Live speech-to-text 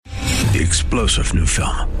The explosive new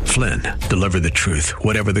film, Flynn, deliver the truth,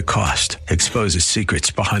 whatever the cost, exposes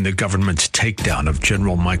secrets behind the government's takedown of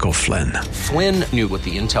General Michael Flynn. Flynn knew what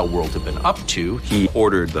the intel world had been up to. He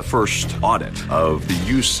ordered the first audit of the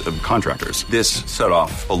use of contractors. This set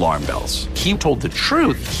off alarm bells. He told the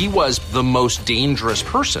truth. He was the most dangerous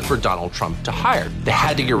person for Donald Trump to hire. They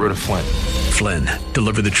had to get rid of Flynn. Flynn,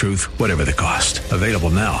 deliver the truth, whatever the cost. Available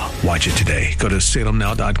now. Watch it today. Go to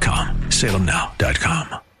salemnow.com.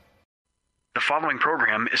 salemnow.com. The following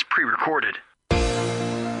program is pre-recorded.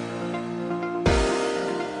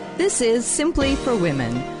 This is Simply for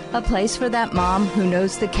Women, a place for that mom who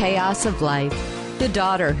knows the chaos of life, the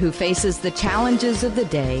daughter who faces the challenges of the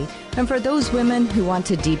day, and for those women who want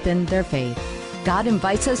to deepen their faith. God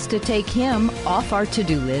invites us to take Him off our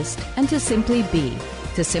to-do list and to simply be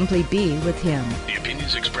with Him. The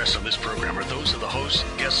opinions expressed on this program are those of the hosts,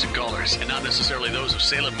 guests, and callers, and not necessarily those of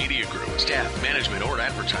Salem Media Group, staff, management, or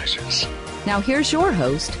advertisers. Now here's your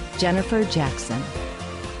host, Jennifer Jackson.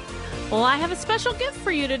 Well, I have a special gift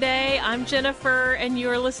for you today. I'm Jennifer, and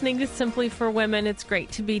you're listening to Simply for Women. It's great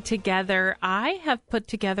to be together. I have put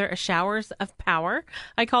together a Showers of Power.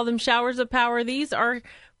 I call them Showers of Power. These are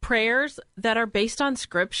prayers that are based on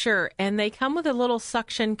Scripture, and they come with a little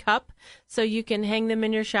suction cup, so you can hang them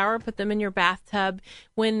in your shower, put them in your bathtub.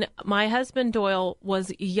 When my husband Doyle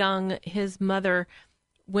was young, his mother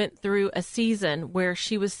went through a season where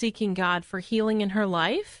she was seeking God for healing in her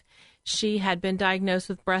life. She had been diagnosed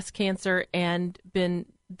with breast cancer and been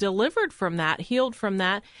delivered from that, healed from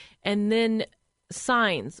that, and then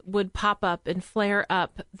signs would pop up and flare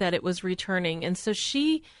up that it was returning. And so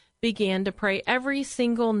she began to pray every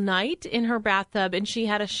single night in her bathtub, and she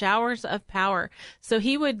had a Showers of Power. So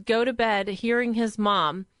he would go to bed hearing his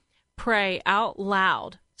mom pray out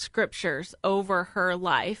loud scriptures over her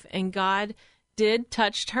life, and God did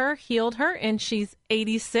touched her, healed her, and she's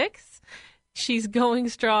 86. She's going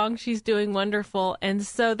strong. She's doing wonderful. And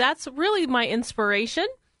so that's really my inspiration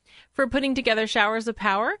for putting together Showers of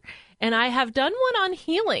Power. And I have done one on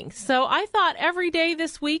healing. So I thought every day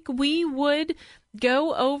this week we would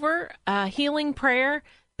go over a healing prayer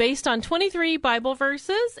based on 23 Bible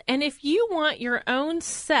verses. And if you want your own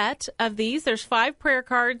set of these, there's 5 prayer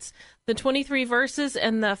cards, the 23 verses,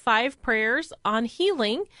 and the 5 prayers on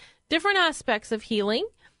healing, different aspects of healing.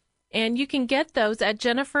 And you can get those at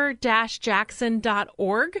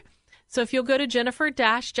jennifer-jackson.org. So if you'll go to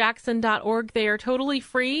jennifer-jackson.org, they are totally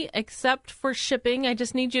free except for shipping. I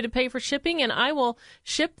just need you to pay for shipping, and I will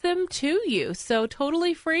ship them to you. So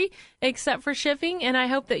totally free except for shipping, and I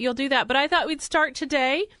hope that you'll do that. But I thought we'd start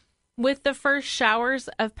today with the first Showers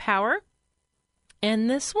of Power. And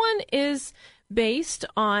this one is based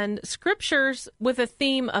on scriptures with a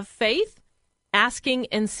theme of faith, asking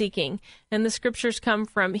and seeking. And the scriptures come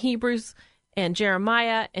from Hebrews and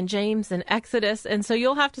Jeremiah and James and Exodus. And so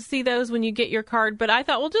you'll have to see those when you get your card. But I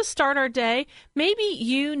thought we'll just start our day. Maybe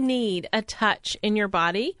you need a touch in your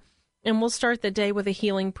body, and we'll start the day with a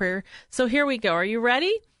healing prayer. So here we go. Are you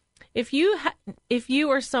ready? If you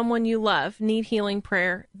or someone you love need healing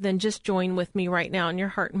prayer, then just join with me right now in your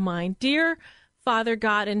heart and mind. Dear Father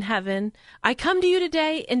God in heaven, I come to you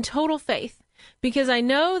today in total faith, because I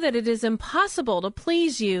know that it is impossible to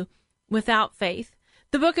please you without faith.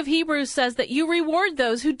 The book of Hebrews says that you reward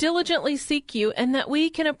those who diligently seek you, and that we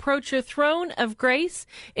can approach your throne of grace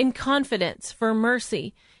in confidence for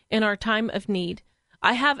mercy in our time of need.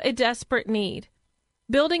 I have a desperate need.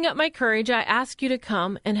 Building up my courage, I ask you to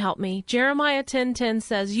come and help me. Jeremiah 10:10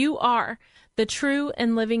 says, you are the true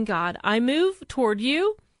and living God. I move toward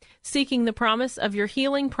you, seeking the promise of your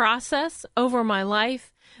healing process over my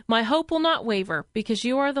life. My hope will not waver, because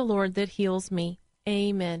you are the Lord that heals me.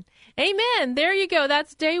 Amen. Amen. There you go.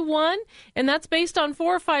 That's day 1, and that's based on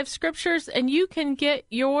 4 or 5 scriptures, and you can get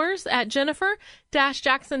yours at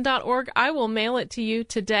jennifer-jackson.org. I will mail it to you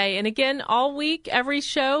today. And again, all week, every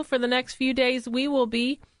show for the next few days, we will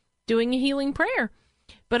be doing a healing prayer.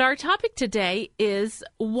 But our topic today is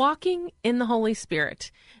walking in the Holy Spirit.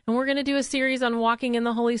 And we're going to do a series on walking in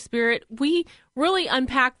the Holy Spirit. We really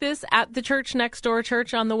unpack this at the Church Next Door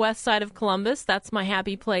Church on the west side of Columbus. That's my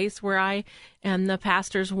happy place where I am the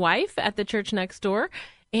pastor's wife at the Church Next Door.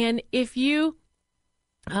 And if you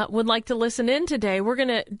would like to listen in today, we're going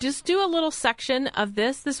to just do a little section of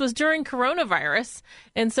this. This was during coronavirus,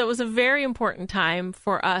 and so it was a very important time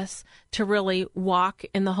for us to really walk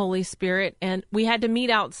in the Holy Spirit, and we had to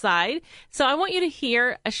meet outside. So I want you to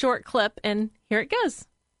hear a short clip, and here it goes.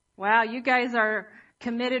 Wow, you guys are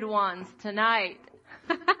committed ones tonight.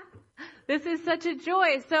 This is such a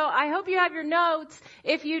joy. So I hope you have your notes.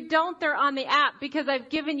 If you don't, they're on the app, because I've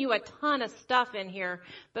given you a ton of stuff in here.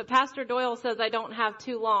 But Pastor Doyle says I don't have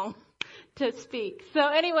too long. to speak. So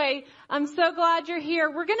anyway, I'm so glad you're here.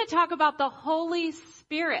 We're going to talk about the Holy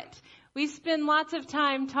Spirit. We spend lots of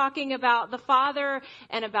time talking about the Father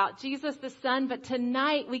and about Jesus the Son, but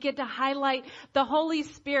tonight we get to highlight the Holy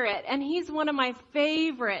Spirit, and He's one of my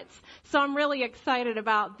favorites. So I'm really excited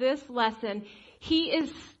about this lesson. He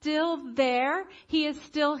is still there. He is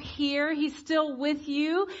still here. He's still with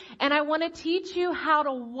you. And I want to teach you how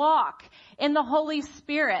to walk in the Holy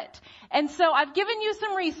Spirit. And so I've given you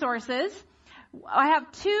some resources. I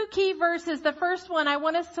have two key verses. The first one I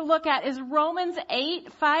want us to look at is Romans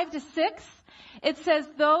 8:5-6. It says,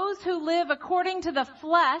 those who live according to the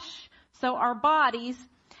flesh, so our bodies,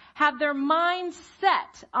 have their minds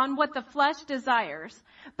set on what the flesh desires.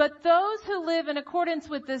 But those who live in accordance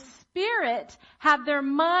with the Spirit have their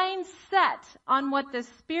minds set on what the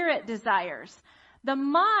Spirit desires. The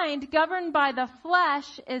mind governed by the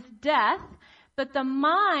flesh is death, but the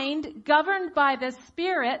mind governed by the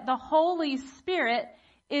Spirit, the Holy Spirit,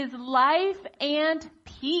 is life and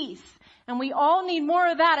peace. And we all need more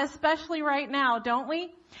of that, especially right now, don't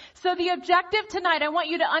we? So the objective tonight, I want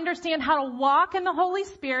you to understand how to walk in the Holy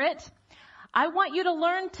Spirit. I want you to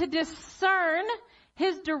learn to discern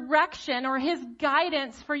His direction or His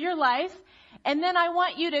guidance for your life. And then I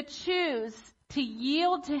want you to choose to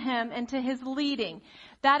yield to Him and to His leading.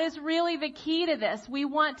 That is really the key to this. We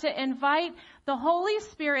want to invite the Holy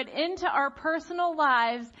Spirit into our personal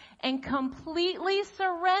lives and completely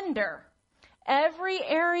surrender every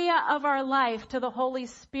area of our life to the Holy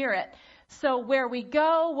Spirit. So where we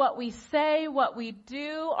go, what we say, what we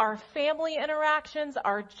do, our family interactions,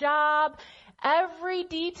 our job, every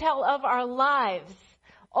detail of our lives,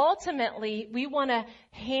 ultimately, we want to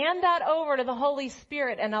hand that over to the Holy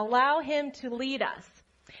Spirit and allow Him to lead us.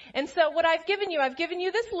 And so what I've given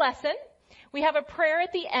you this lesson. We have a prayer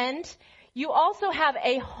at the end. You also have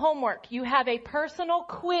a homework. You have a personal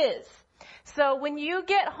quiz. So when you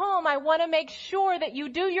get home, I want to make sure that you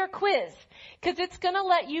do your quiz, because it's going to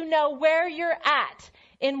let you know where you're at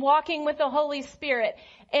in walking with the Holy Spirit.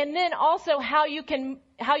 And then also how you can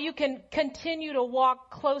continue to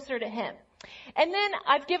walk closer to Him. And then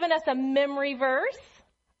I've given us a memory verse.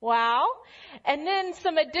 Wow. And then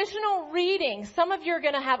some additional reading. Some of you are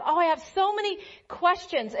going to have, I have so many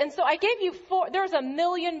questions. And so I gave you there's a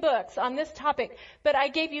million books on this topic, but I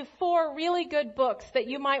gave you 4 really good books that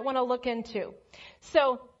you might want to look into.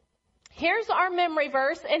 So here's our memory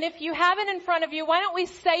verse. And if you have it in front of you, why don't we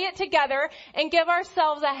say it together and give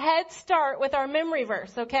ourselves a head start with our memory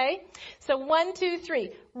verse, okay? So 1, 2,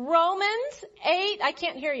 3. Romans 8, I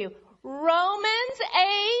can't hear you. Romans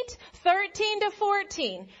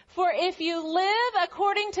 8:13-14. For if you live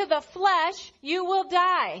according to the flesh, you will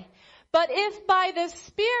die. But if by the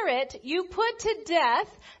Spirit you put to death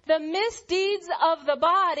the misdeeds of the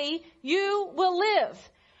body, you will live.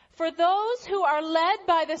 For those who are led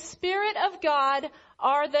by the Spirit of God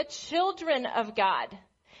are the children of God.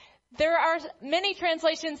 There are many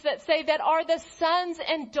translations that say that are the sons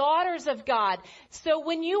and daughters of God. So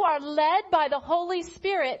when you are led by the Holy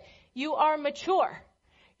Spirit, you are mature.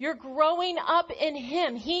 You're growing up in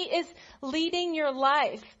Him. He is leading your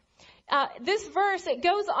life. This verse, it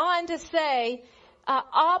goes on to say,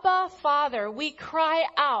 Abba, Father, we cry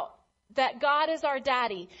out that God is our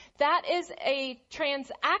daddy. That is a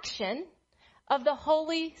transaction of the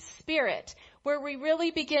Holy Spirit, where we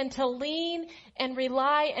really begin to lean and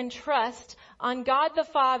rely and trust on God the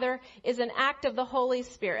Father is an act of the Holy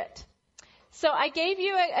Spirit. So I gave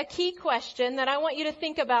you a key question that I want you to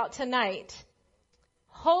think about tonight.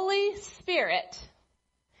 Holy Spirit,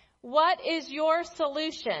 what is your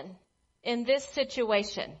solution in this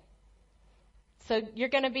situation? So you're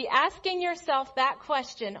going to be asking yourself that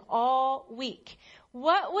question all week.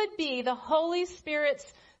 What would be the Holy Spirit's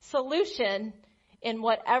solution in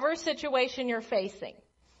whatever situation you're facing?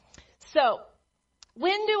 So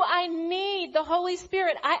when do I need the Holy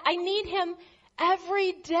Spirit? I need Him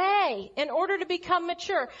every day in order to become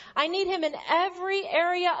mature. I need Him in every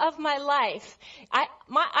area of my life.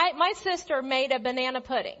 My sister made a banana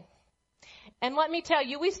pudding. And let me tell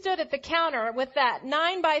you, we stood at the counter with that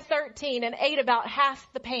 9x13 and ate about half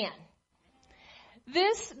the pan.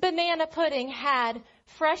 This banana pudding had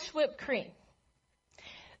fresh whipped cream.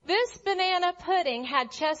 This banana pudding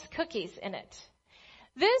had chess cookies in it.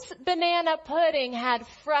 This banana pudding had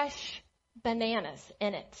fresh bananas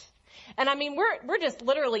in it. And I mean, we're just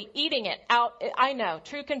literally eating it out. I know,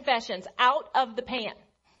 true confessions, out of the pan.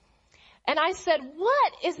 And I said,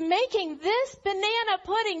 what is making this banana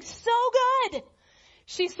pudding so good?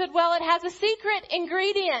 She said, well, it has a secret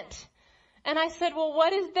ingredient. And I said, well,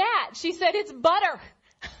 what is that? She said, it's butter.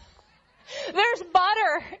 There's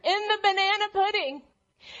butter in the banana pudding.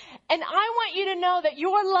 And I want you to know that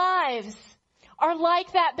your lives are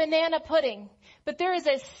like that banana pudding, but there is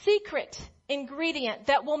a secret ingredient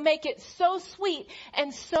that will make it so sweet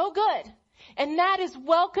and so good. And that is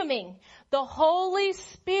welcoming the Holy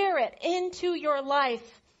Spirit into your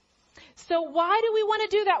life. So why do we want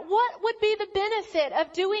to do that? What would be the benefit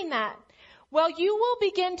of doing that? Well, you will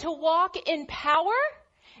begin to walk in power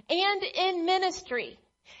and in ministry.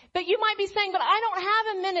 But you might be saying, but I don't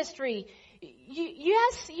have a ministry.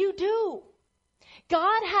 Yes, you do.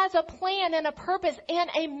 God has a plan and a purpose and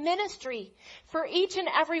a ministry for each and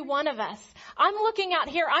every one of us. I'm looking out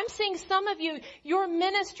here. I'm seeing some of you, your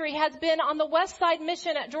ministry has been on the West Side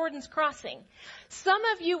Mission at Jordan's Crossing. Some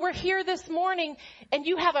of you were here this morning and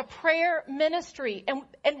you have a prayer ministry and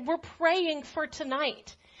we're praying for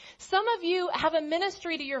tonight. Some of you have a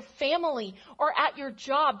ministry to your family or at your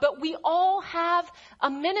job, but we all have a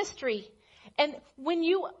ministry. And when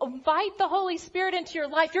you invite the Holy Spirit into your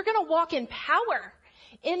life, you're going to walk in power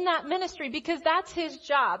in that ministry because that's his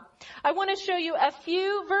job. I want to show you a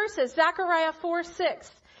few verses. Zechariah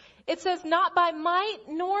 4:6. It says, not by might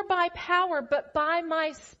nor by power, but by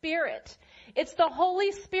my Spirit. It's the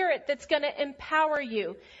Holy Spirit that's going to empower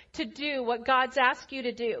you to do what God's asked you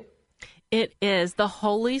to do. It is. The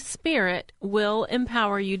Holy Spirit will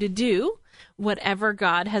empower you to do whatever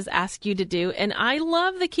God has asked you to do. And I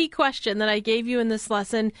love the key question that I gave you in this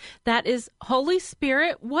lesson. That is, Holy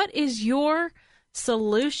Spirit, what is your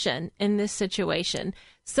solution in this situation?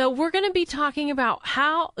 So we're going to be talking about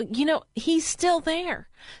how, he's still there.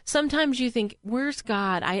 Sometimes you think, where's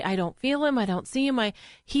God? I don't feel him. I don't see him.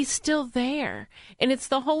 He's still there. And it's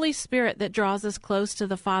the Holy Spirit that draws us close to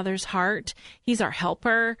the Father's heart. He's our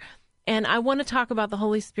helper. And I want to talk about the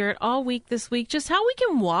Holy Spirit all week this week, just how we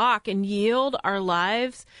can walk and yield our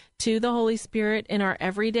lives to the Holy Spirit in our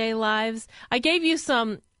everyday lives. I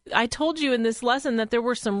told you in this lesson that there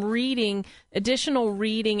were some additional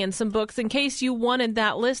reading and some books in case you wanted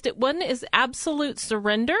that list. One is Absolute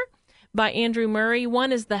Surrender by Andrew Murray.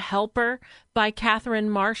 One is The Helper by Catherine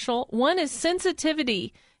Marshall. One is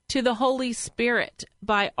Sensitivity to the Holy Spirit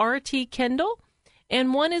by R.T. Kendall.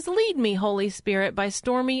 And one is Lead Me, Holy Spirit by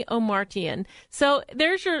Stormy O'Martian. So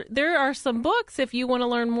there are some books if you want to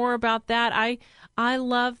learn more about that. I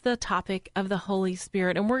love the topic of the Holy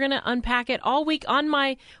Spirit, and we're going to unpack it all week on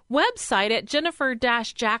my website at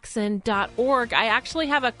jennifer-jackson.org. I actually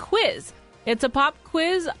have a quiz. It's a pop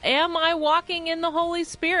quiz. Am I walking in the Holy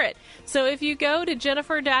Spirit? So if you go to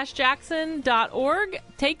jennifer-jackson.org,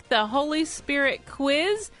 take the Holy Spirit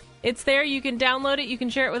quiz. It's there. You can download it. You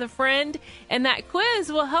can share it with a friend. And that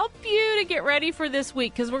quiz will help you to get ready for this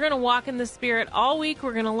week because we're going to walk in the Spirit all week.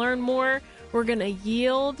 We're going to learn more. We're going to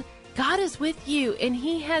yield. God is with you, and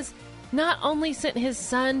he has not only sent his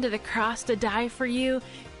Son to the cross to die for you,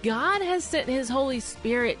 God has sent his Holy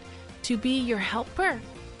Spirit to be your helper,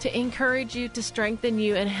 to encourage you, to strengthen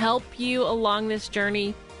you, and help you along this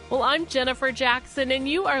journey. Well, I'm Jennifer Jackson, and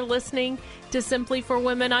you are listening to Simply for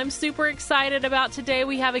Women. I'm super excited about today.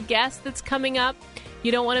 We have a guest that's coming up.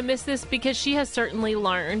 You don't want to miss this because she has certainly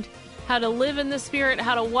learned how to live in the Spirit,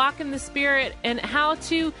 how to walk in the Spirit, and how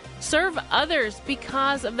to serve others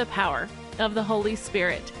because of the power of the Holy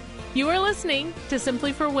Spirit. You are listening to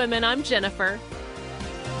Simply for Women. I'm Jennifer.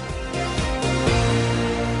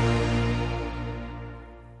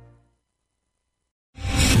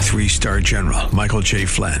 Three-star General Michael J.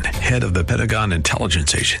 Flynn, head of the Pentagon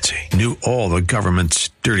Intelligence Agency, knew all the government's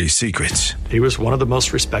dirty secrets. He was one of the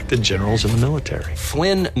most respected generals in the military.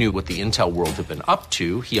 Flynn knew what the intel world had been up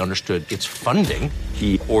to. He understood its funding.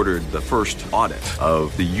 He ordered the first audit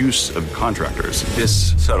of the use of contractors.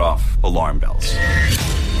 This set off alarm bells.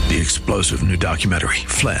 The explosive new documentary,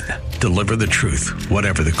 Flynn, Deliver the Truth,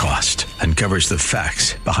 Whatever the Cost, uncovers the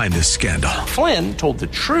facts behind this scandal. Flynn told the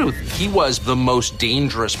truth. He was the most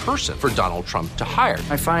dangerous person for Donald Trump to hire.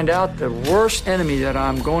 I find out the worst enemy that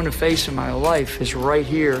I'm going to face in my life is right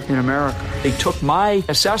here in America. They took my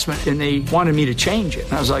assessment and they wanted me to change it.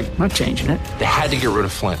 And I was like, I'm not changing it. They had to get rid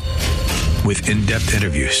of Flynn. With in-depth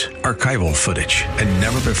interviews, archival footage, and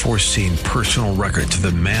never-before-seen personal records of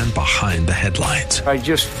the man behind the headlines. I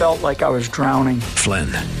just felt like I was drowning. Flynn,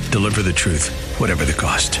 Deliver the Truth, Whatever the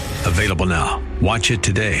Cost. Available now. Watch it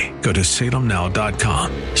today. Go to salemnow.com.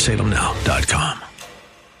 salemnow.com.